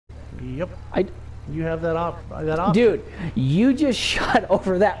Yep. You have that option. Dude, you just shot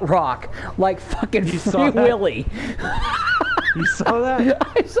over that rock like fucking Free Willy. You saw that?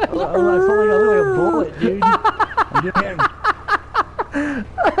 I saw I felt like a bullet, dude.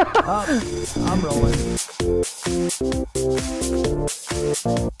 I'm rolling.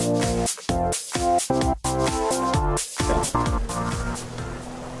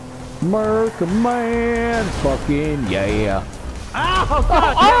 Merc man, fucking yeah. Ow!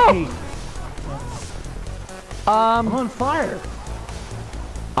 God, hit me. I'm on fire.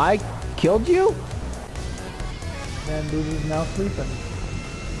 I killed you? Man, dude, he's now sleeping.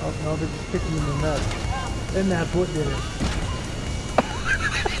 Oh no, they're just kicking him in the nuts. And that's what did it.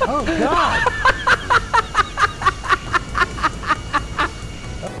 Oh God!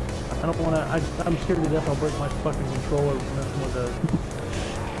 I don't want to. I'm scared to death. I'll break my fucking controller messing with the.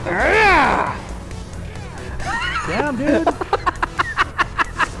 Damn, dude!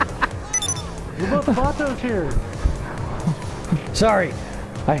 We're both Vatos here. Sorry,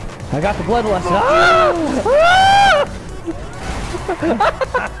 I got the bloodlust.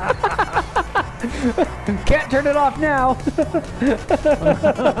 Can't turn it off now.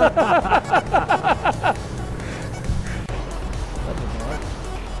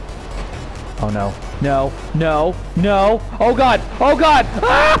 Oh no. No. No. No. Oh God. Oh God.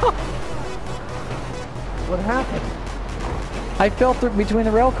 Ah! What happened? I fell through between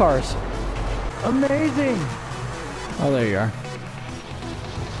the rail cars. Amazing. Oh, there you are.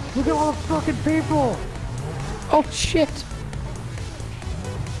 Look at all the fucking people. Oh shit.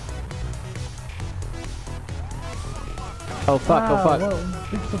 Oh fuck, oh fuck. Whoa.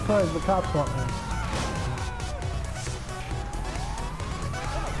 Big surprise, the cops want me.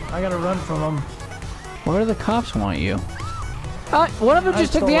 I gotta run from them. Where do the cops want you? One of them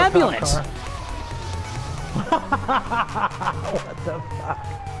just took the ambulance. What the fuck?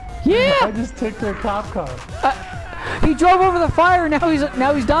 Yeah! I just took their cop car. He drove over the fire, now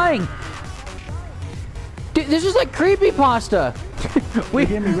he's dying. Dude, this is like creepypasta. We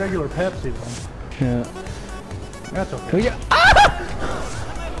gave me regular Pepsi though. Yeah. That's okay.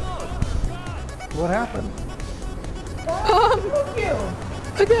 What happened?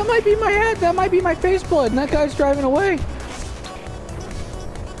 That might be my head. That might be my face blood. And that guy's driving away.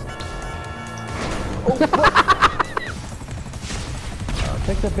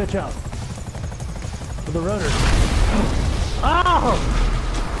 Take that bitch out. For the rotor. Oh!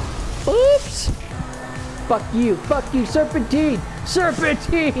 Oops! Fuck you, Serpentine!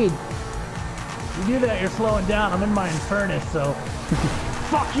 Serpentine! You do that, you're slowing down. I'm in my Infernus, so...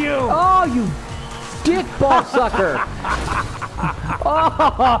 Fuck you! Oh, you dick ball sucker!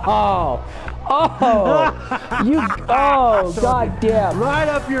 Oh! Oh! You... Oh, goddamn! Right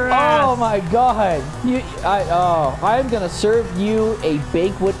up your ass! Oh my god! I'm gonna serve you a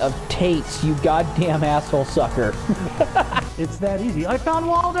banquet of tates, you goddamn asshole sucker! It's that easy. I found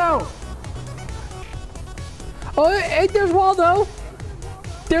Waldo! Oh, hey, there's Waldo!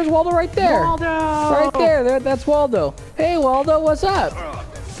 There's Waldo right there! Waldo! Right there, that's Waldo. Hey Waldo, what's up?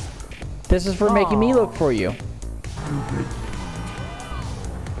 This is for making me look for you.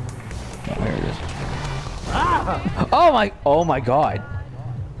 Oh, there it is. Ah! Oh my god.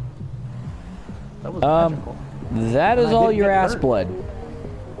 That was magical. That is all your ass blood.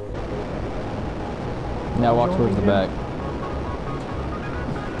 Now walk towards the back.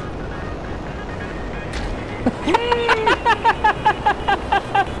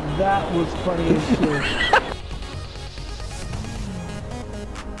 That was funny as shit.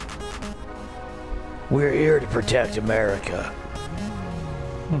 We're here to protect America.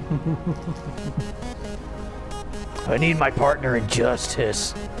 I need my partner in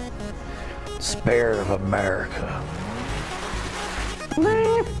justice. Spirit of America.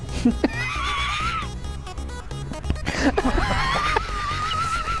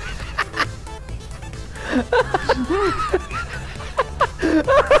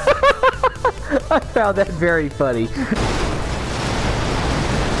 I found that very funny.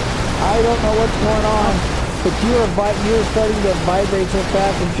 I don't know what's going on, but you're starting to vibrate so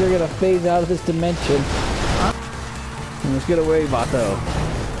fast that you're gonna phase out of this dimension. Let's get away, Vato.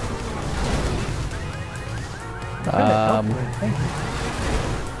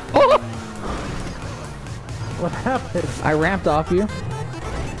 Oh! What happened? I ramped off you.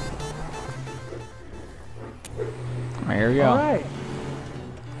 Here we go. All right.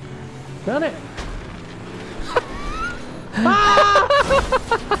 Done it.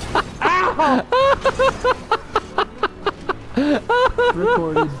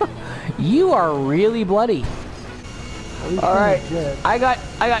 Recorded. You are really bloody. All right, I got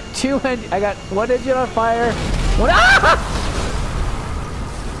one engine on fire.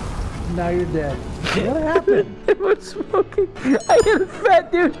 Now you're dead. What happened? It was smoking. I hit a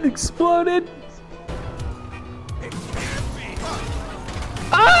fat dude and exploded.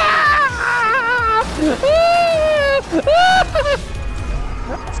 Ah!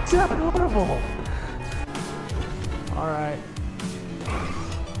 That's horrible. All right.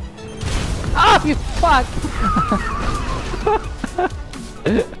 Oh, you fuck!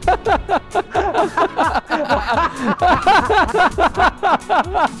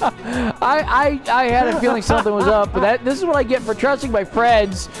 I had a feeling something was up, but this is what I get for trusting my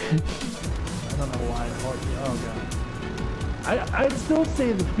friends. I don't know why. Oh god. I'd still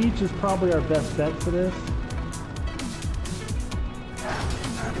say the beach is probably our best bet for this.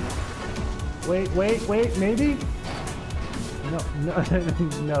 Wait, maybe?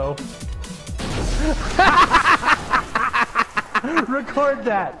 No. Record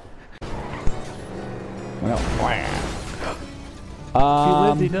that. He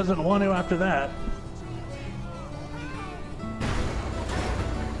lived, he doesn't want to after that.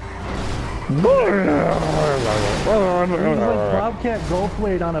 He's like Bobcat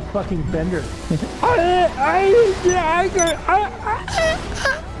Goldthwait on a fucking bender.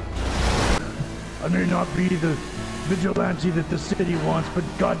 I may not be the vigilante that the city wants, but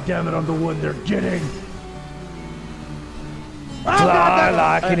goddammit, I'm the one they're getting. Fly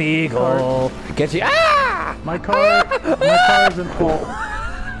like an eagle. Get you. Ah! My car is in a pool.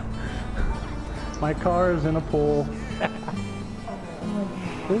 My car is in a pool.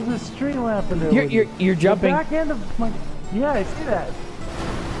 There's a string lamp in there. You're jumping. The back end of my. Yeah, I see that.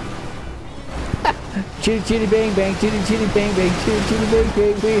 Chitty chitty bang bang, chitty chitty bang bang, chitty chitty bang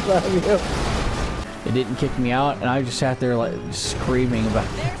bang. We love you. It didn't kick me out, and I just sat there like screaming about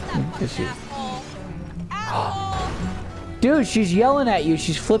this shit. Dude, she's yelling at you.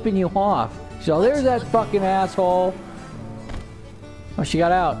 She's flipping you off. So there's that fucking asshole. Oh, she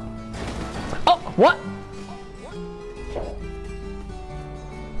got out. Oh, what?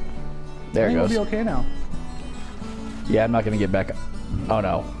 There it goes. We'll be okay now. Yeah, I'm not gonna get back up. Oh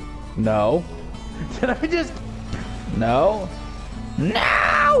no. No. Did I just? No.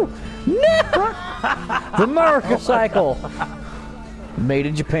 No! No! The motorcycle. Made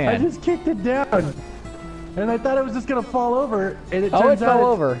in Japan. I just kicked it down. And I thought it was just gonna fall over, and it turns out fell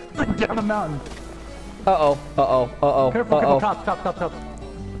over. Down the mountain. Uh-oh, uh-oh, uh-oh, Careful, uh-oh. Top.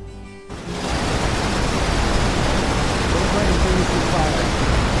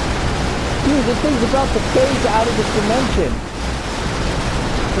 Dude, this thing's about to phase out of this dimension.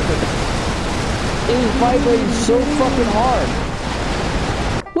 It is vibrating so fucking hard.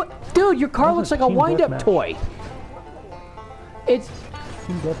 What? Dude, your car looks like a wind-up toy. It's...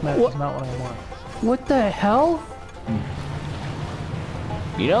 Team Deathmatch is not what I want. What the hell?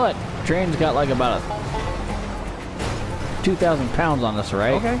 You know that train's got like about 2,000 pounds on us,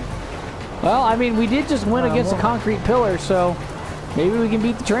 right? Okay. Well, I mean, we did just win against a concrete pillar, so maybe we can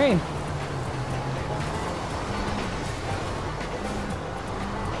beat the train.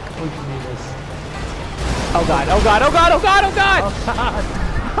 We can do this. Oh god, oh god, oh god, oh god, oh god!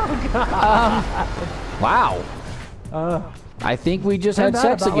 Oh god! Wow. I think we just had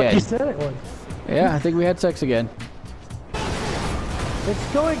sex again. You said it was. Yeah, I think we had sex again.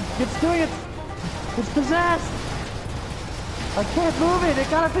 It's doing it. It's possessed. I can't move it. It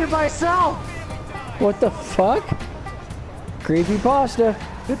got up here by itself. What the fuck? Creepy pasta.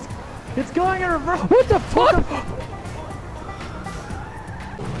 It's going in reverse. What the fuck?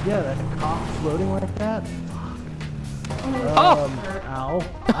 Yeah, that cop floating like that. Oh! Ow.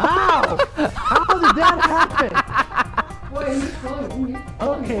 Ow! How did that happen?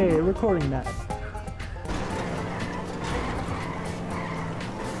 Okay, recording that.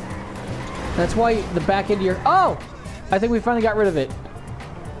 That's why the back end of your... Oh! I think we finally got rid of it.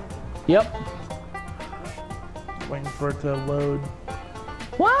 Yep. Waiting for it to load.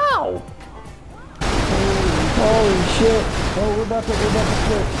 Wow! Holy shit. Oh, we're about to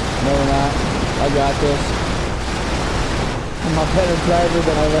switch. No, we're not. I got this. I'm a better driver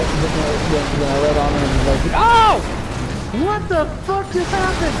than I let on in. Oh! What the fuck just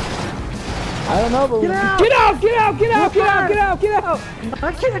happened? I don't know, but get out! Get out! Get out! Get out! Get out! Get out! Get out!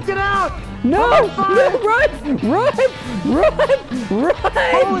 I can't get out! No! No! Run! Run! Run! Run!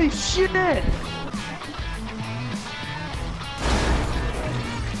 Holy shit!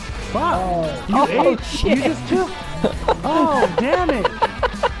 Fuck! You ate? Shit! You just took... Oh, damn it!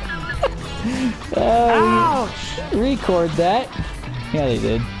 Ouch! Record that. Yeah, they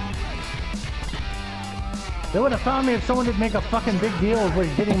did. They would have found me if someone didn't make a fucking big deal of like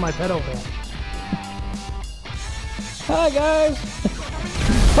hitting my pedal band. Hi, guys!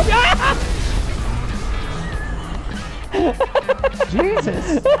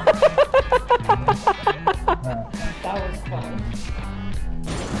 Jesus!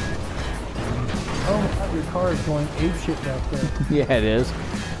 is going apeshit back there. Yeah, it is.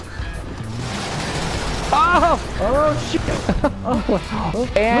 Oh! Oh shit! Oh.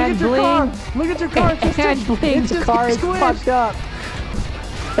 And bling! Look at your car! And bling! The car is fucked up.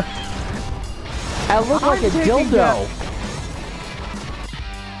 I look like a dildo.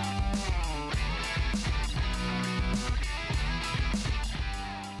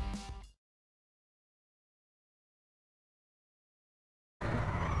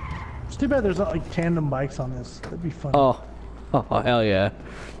 It's too bad there's not like tandem bikes on this. That'd be fun. Oh hell yeah.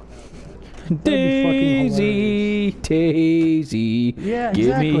 Daisy, Daisy, yeah, exactly.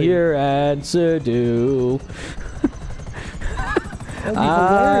 Give me your answer, do.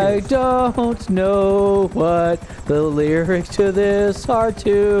 I don't know what the lyrics to this are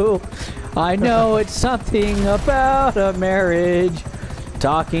to. I know it's something about a marriage,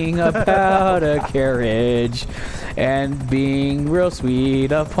 talking about a carriage, and being real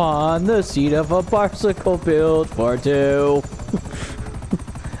sweet upon the seat of a bicycle built for two.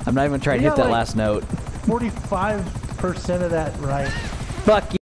 I'm not even trying to hit that last note. 45% of that right. Fuck you.